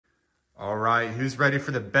All right, who's ready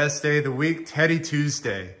for the best day of the week? Teddy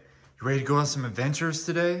Tuesday. You ready to go on some adventures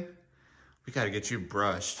today? We gotta get you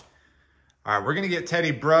brushed. All right, we're gonna get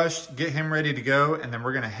Teddy brushed, get him ready to go, and then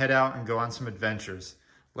we're gonna head out and go on some adventures.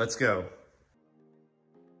 Let's go.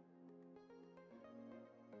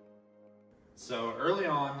 So early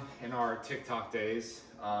on in our TikTok days,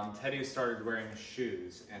 Teddy started wearing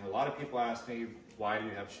shoes, and a lot of people asked me, why do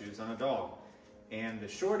you have shoes on a dog? And the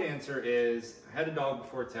short answer is, I had a dog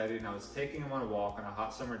before Teddy, and I was taking him on a walk on a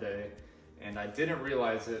hot summer day, and I didn't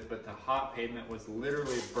realize it, but the hot pavement was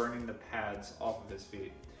literally burning the pads off of his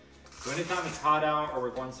feet. So anytime it's hot out, or we're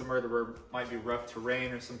going somewhere that might be rough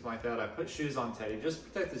terrain or something like that, I put shoes on Teddy just to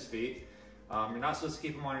protect his feet. You're not supposed to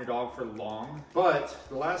keep them on your dog for long, but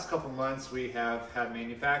the last couple months we have had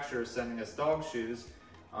manufacturers sending us dog shoes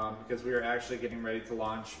because we are actually getting ready to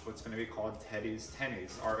launch what's going to be called Teddy's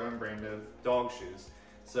Tennies, our own brand of dog shoes.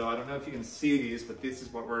 So I don't know if you can see these, but this is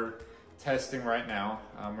what we're testing right now.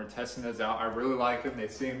 We're testing those out. I really like them. They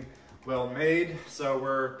seem well made. So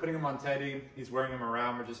we're putting them on Teddy. He's wearing them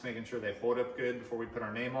around. We're just making sure they hold up good before we put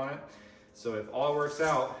our name on it. So if all works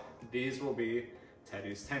out, these will be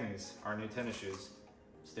Teddy's Tennies, our new tennis shoes.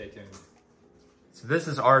 Stay tuned. So this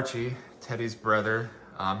is Archie, Teddy's brother.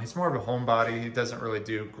 He's more of a homebody. He doesn't really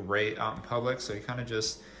do great out in public, so he kind of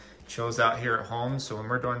just chills out here at home. So when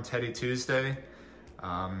we're doing Teddy Tuesday,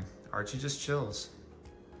 Archie just chills.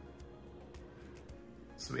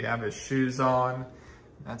 So we have his shoes on.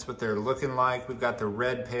 That's what they're looking like. We've got the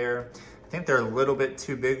red pair. I think they're a little bit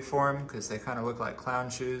too big for him because they kind of look like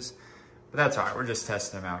clown shoes, but that's all right. We're just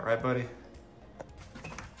testing them out, right, buddy?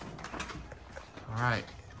 All right,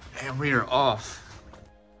 and we are off.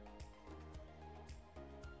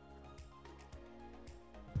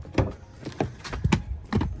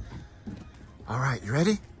 All right, you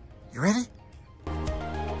ready? You ready?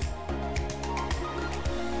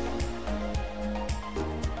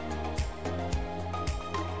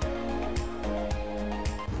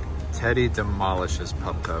 Teddy demolishes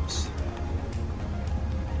pup cubs.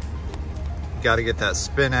 You gotta get that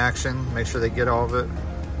spin action, make sure they get all of it.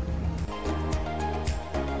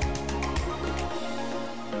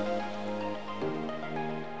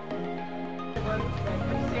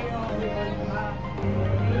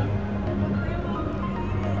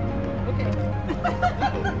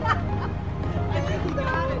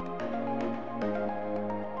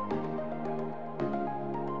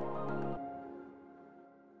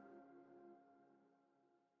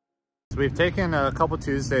 So we've taken a couple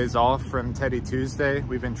Tuesdays off from Teddy Tuesday.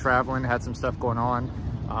 We've been traveling, had some stuff going on.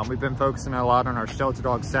 We've been focusing a lot on our Shelter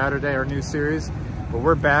Dog Saturday, our new series. But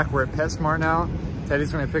we're back, we're at PetSmart now.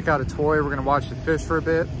 Teddy's gonna pick out a toy, we're gonna watch the fish for a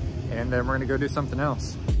bit, and then we're gonna go do something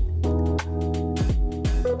else.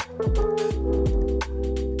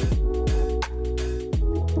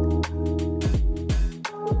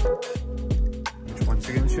 Which ones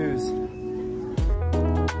are you gonna choose?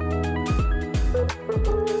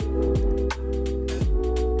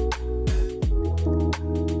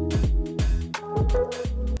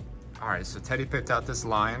 All right, so Teddy picked out this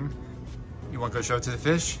lion. You want to go show it to the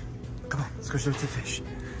fish? Come on, let's go show it to the fish.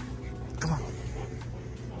 Come on.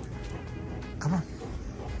 Come on.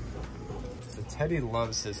 So Teddy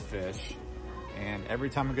loves his fish, and every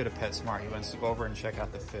time we go to PetSmart, he wants to go over and check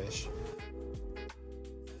out the fish.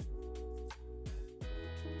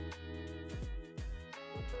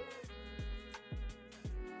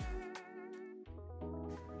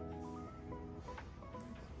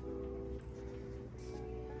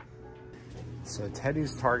 So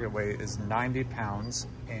Teddy's target weight is 90 pounds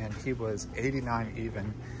and he was 89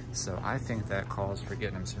 even. So I think that calls for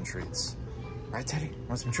getting him some treats. Right, Teddy,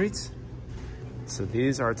 want some treats? So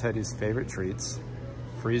these are Teddy's favorite treats.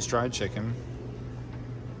 Freeze-dried chicken,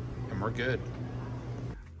 and we're good.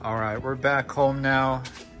 All right, we're back home now.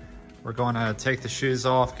 We're gonna take the shoes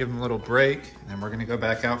off, give him a little break, and then we're gonna go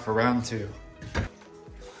back out for round 2.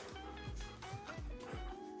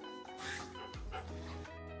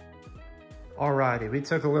 Alrighty, we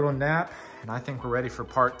took a little nap, and I think we're ready for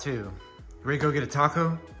part 2. You ready to go get a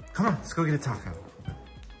taco? Come on, let's go get a taco.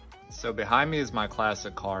 So behind me is my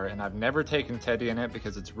classic car, and I've never taken Teddy in it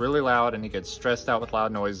because it's really loud and he gets stressed out with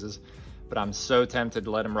loud noises, but I'm so tempted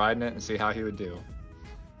to let him ride in it and see how he would do.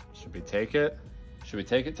 Should we take it? Should we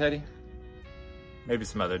take it, Teddy? Maybe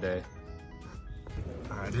some other day.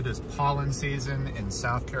 All right, it is pollen season in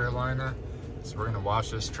South Carolina, so we're gonna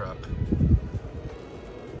wash this truck.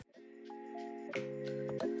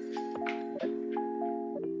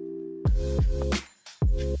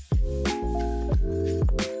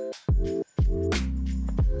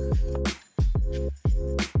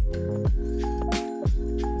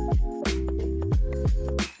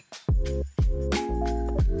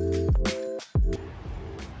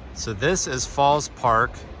 So this is Falls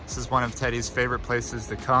Park. This is one of Teddy's favorite places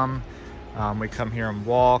to come. We come here and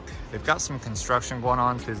walk. They've got some construction going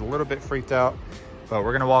on, so he's a little bit freaked out. But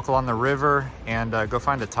we're gonna walk along the river and go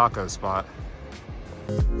find a taco spot.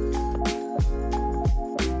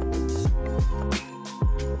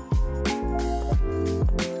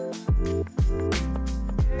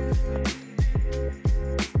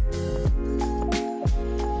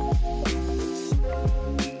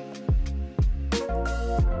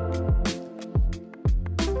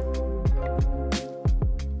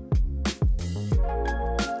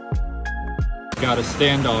 Got a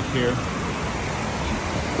standoff here.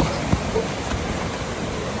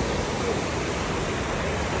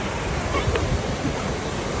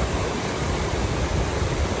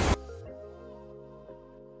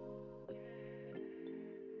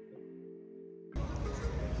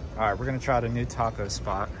 All right, we're gonna try out a new taco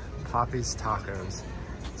spot, Poppy's Tacos.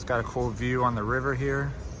 It's got a cool view on the river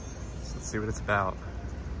here, so let's see what it's about.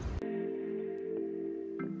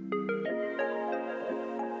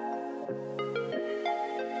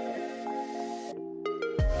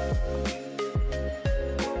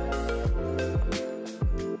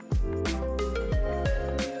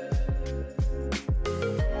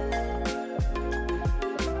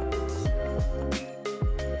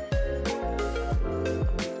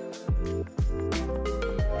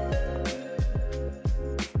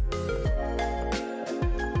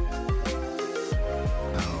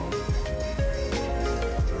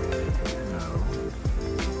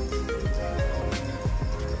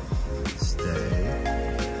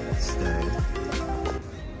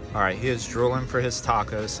 All right, he is drooling for his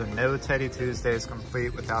tacos, so no Teddy Tuesday is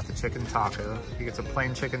complete without the chicken taco. He gets a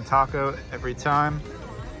plain chicken taco every time,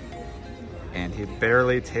 and he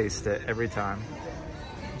barely tastes it every time.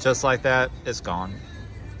 Just like that, it's gone.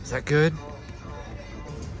 Is that good?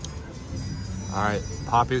 All right,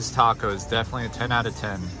 Poppy's Tacos, definitely a 10 out of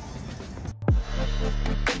 10.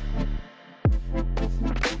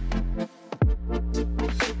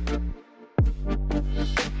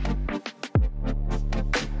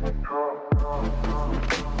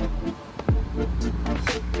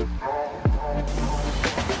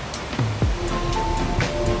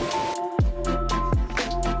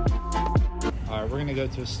 We're gonna go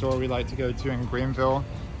to a store we like to go to in Greenville.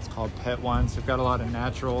 It's called Pet Ones. They've got a lot of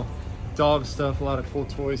natural dog stuff, a lot of cool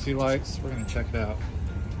toys he likes. We're gonna check it out.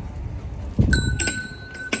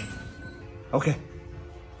 Okay.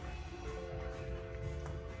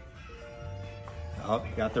 Oh,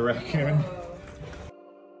 you got the raccoon.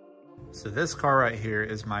 So this car right here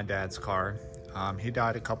is my dad's car. He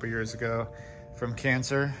died a couple years ago from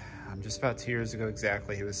cancer. Just about 2 years ago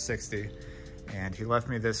exactly. He was 60. And he left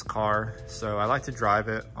me this car, so I like to drive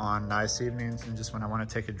it on nice evenings and just when I want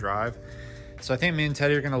to take a drive. So I think me and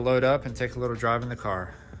Teddy are going to load up and take a little drive in the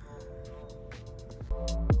car.